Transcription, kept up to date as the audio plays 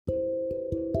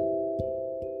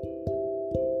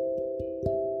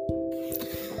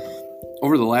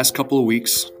Over the last couple of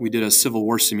weeks, we did a Civil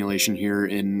War simulation here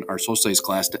in our social studies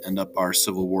class to end up our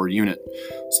Civil War unit.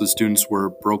 So the students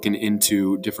were broken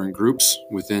into different groups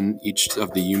within each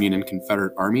of the Union and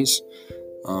Confederate armies,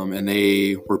 and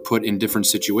they were put in different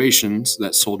situations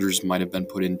that soldiers might have been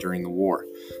put in during the war.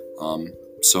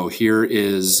 So here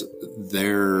is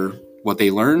what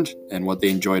they learned and what they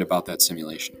enjoyed about that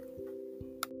simulation.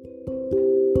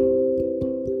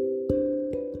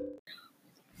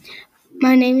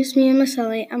 My name is Mia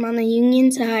Maselli. I'm on the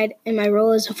Union side, and my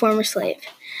role is a former slave.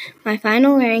 My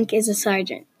final rank is a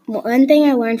sergeant. One thing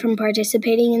I learned from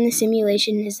participating in the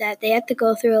simulation is that they have to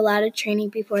go through a lot of training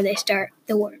before they start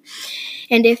the war.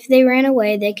 And if they ran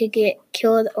away, they could get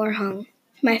killed or hung.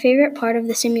 My favorite part of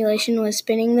the simulation was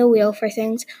spinning the wheel for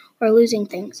things or losing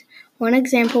things. One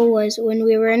example was when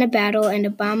we were in a battle and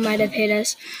a bomb might have hit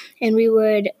us, and we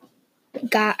would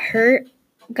got hurt,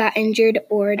 got injured,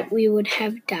 or we would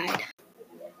have died.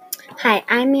 Hi,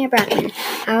 I'm Mia Brockman.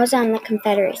 I was on the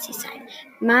Confederacy side.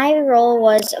 My role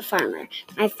was a farmer.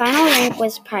 My final rank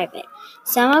was private.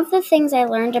 Some of the things I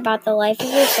learned about the life of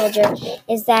a soldier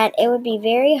is that it would be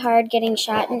very hard getting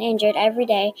shot and injured every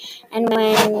day, and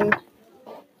when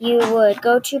you would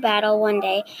go to battle one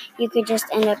day, you could just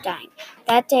end up dying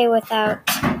that day without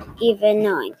even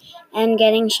knowing, and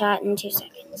getting shot in 2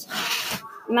 seconds.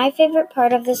 My favorite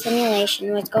part of the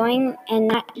simulation was going and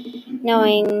not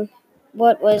knowing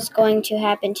what was going to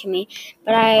happen to me,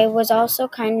 but I was also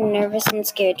kind of nervous and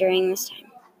scared during this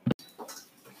time.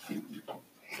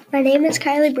 My name is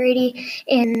Kylie Brady,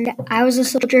 and I was a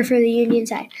soldier for the Union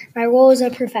side. My role was a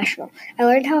professional. I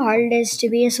learned how hard it is to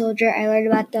be a soldier. I learned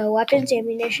about the weapons,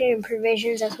 ammunition, and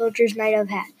provisions that soldiers might have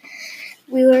had.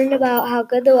 We learned about how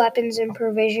good the weapons and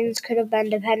provisions could have been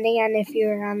depending on if you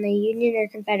were on the Union or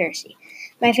Confederacy.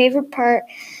 My favorite part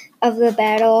of the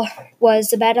battle was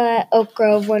the battle at Oak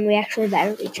Grove when we actually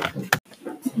battled each other.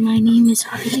 My name is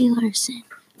Harley Larson.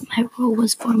 My role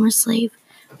was former slave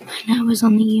when I was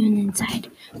on the Union side.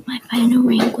 My final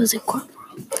rank was a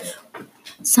corporal.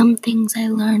 Some things I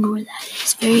learned were that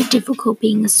it's very difficult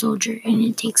being a soldier, and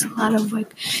it takes a lot of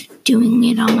work doing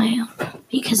it on my own.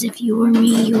 Because if you were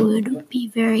me, you would be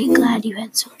very glad you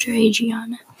had Soldier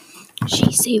Adriana.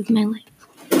 She saved my life.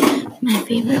 My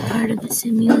favorite part of the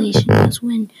simulation was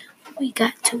when we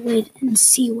got to wait and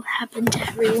see what happened to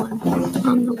everyone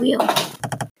on the wheel.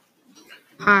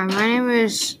 Hi, my name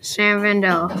is Sam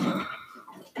Vandell.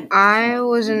 I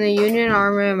was in the Union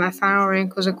Army and my final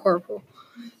rank was a corporal.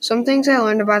 Some things I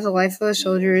learned about the life of a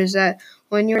soldier is that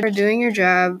when you're doing your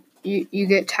job, you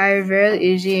get tired very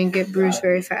easy and get bruised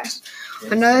very fast.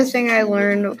 Another thing I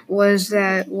learned was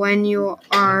that when you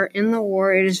are in the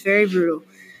war, it is very brutal,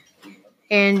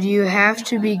 and you have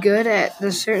to be good at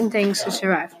the certain things to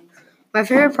survive. My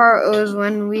favorite part was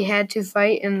when we had to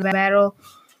fight in the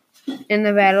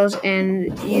battles,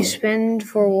 and you spend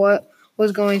for what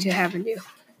was going to happen to you.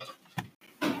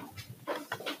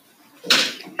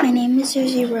 My name is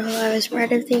Susie Rowe. I was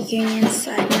part of the Union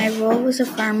side. My role was a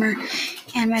farmer,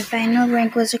 and my final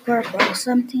rank was a corporal.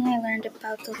 Something I learned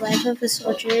about the life of a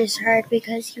soldier is hard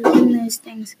because you can lose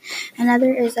things.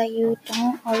 Another is that you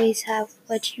don't always have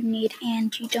what you need,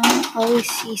 and you don't always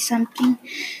see something,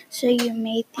 so you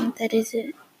may think that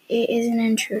it is an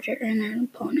intruder or an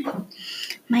opponent.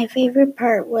 My favorite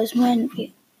part was when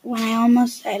I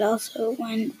almost died, also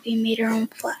when we made our own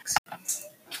flags.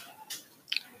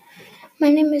 My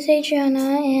name is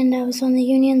Adriana, and I was on the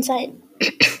Union side.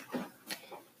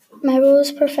 My role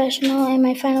was professional, and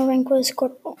my final rank was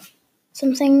corporal.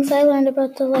 Some things I learned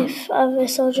about the life of a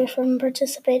soldier from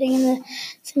participating in the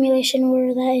simulation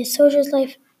were that a soldier's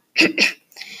life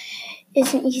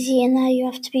isn't easy and that you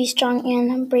have to be strong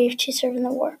and brave to serve in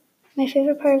the war. My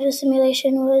favorite part of the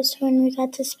simulation was when we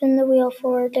got to spin the wheel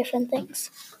for different things.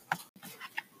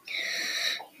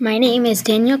 My name is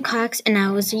Daniel Cox, and I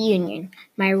was a Union.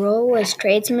 My role was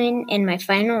tradesman, and my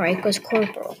final rank was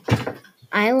corporal.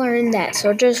 I learned that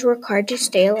soldiers work hard to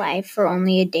stay alive for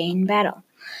only a day in battle.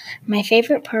 My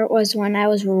favorite part was when I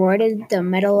was rewarded the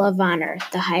Medal of Honor,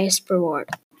 the highest reward.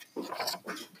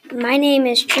 My name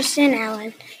is Tristan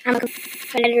Allen. I'm a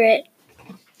Confederate.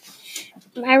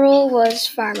 My role was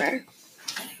farmer.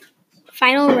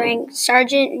 Final rank,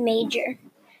 Sergeant Major.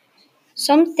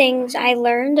 Some things I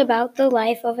learned about the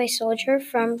life of a soldier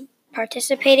from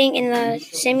participating in the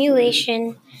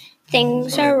simulation.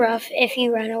 Things are rough if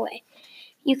you run away.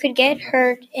 You could get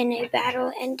hurt in a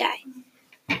battle and die.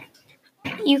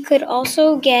 You could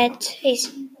also get a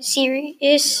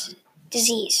serious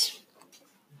disease.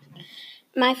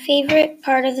 My favorite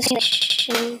part of the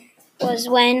simulation was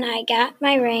when I got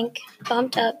my rank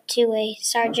bumped up to a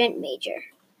sergeant major.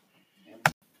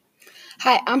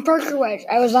 Hi, I'm Parker Wedge.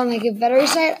 I was on the Confederate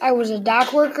side. I was a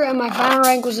dock worker, and my final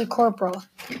rank was a corporal.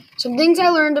 Some things I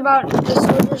learned about the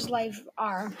soldier's life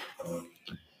are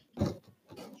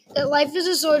that life as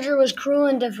a soldier was cruel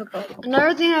and difficult.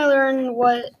 Another thing I learned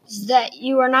was that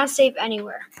you are not safe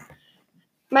anywhere.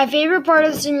 My favorite part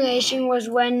of the simulation was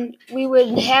when we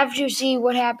would have to see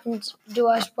what happens to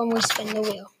us when we spin the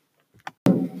wheel.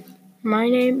 My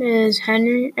name is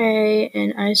Henry A.,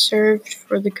 and I served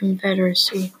for the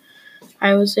Confederacy.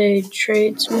 I was a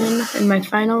tradesman, and my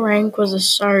final rank was a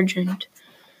sergeant.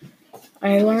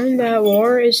 I learned that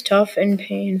war is tough and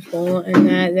painful, and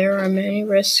that there are many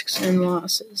risks and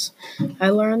losses.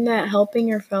 I learned that helping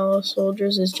your fellow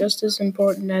soldiers is just as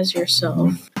important as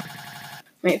yourself.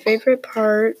 My favorite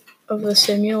part of the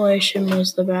simulation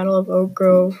was the Battle of Oak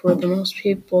Grove, where the most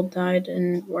people died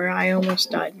and where I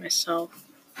almost died myself.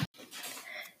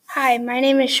 Hi, my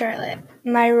name is Charlotte.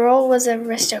 My role was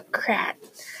aristocrat.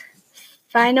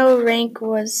 Final rank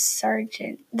was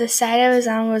sergeant. The side I was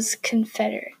on was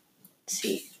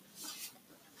Confederacy.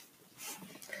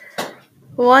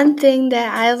 One thing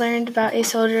that I learned about a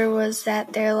soldier was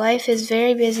that their life is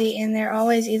very busy and they're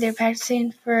always either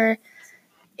practicing for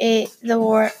the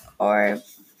war or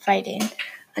fighting.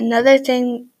 Another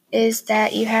thing is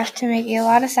that you have to make a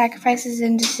lot of sacrifices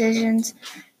and decisions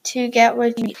to get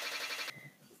what you need.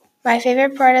 My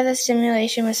favorite part of the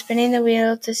simulation was spinning the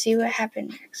wheel to see what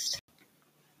happened next.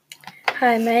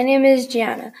 Hi, my name is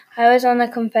Gianna. I was on the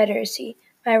Confederacy.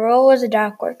 My role was a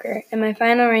dock worker, and my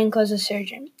final rank was a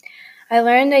sergeant. I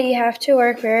learned that you have to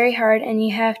work very hard and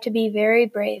you have to be very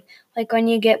brave, like when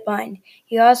you get blind.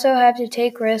 You also have to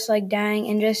take risks like dying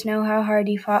and just know how hard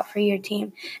you fought for your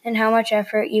team and how much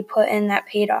effort you put in that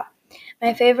paid off.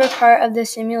 My favorite part of the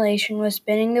simulation was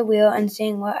spinning the wheel and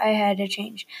seeing what I had to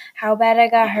change, how bad I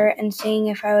got hurt, and seeing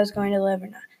if I was going to live or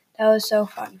not. That was so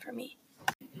fun for me.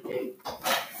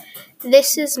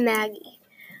 This is Maggie.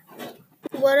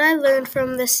 What I learned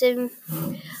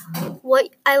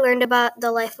about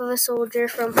the life of a soldier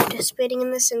from participating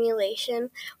in the simulation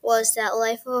was that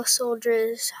life of a soldier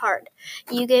is hard.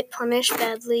 You get punished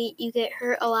badly, you get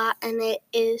hurt a lot, and it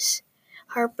is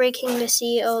heartbreaking to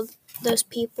see all those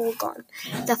people gone.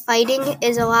 The fighting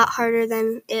is a lot harder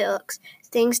than it looks.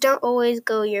 Things don't always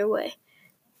go your way.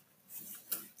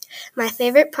 My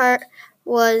favorite part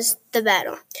was the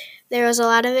battle. There was a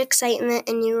lot of excitement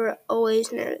and you were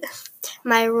always nervous.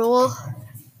 My role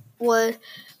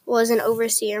was an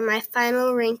overseer. My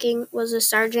final ranking was a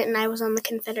sergeant and I was on the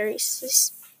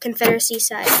Confederacy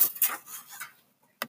side.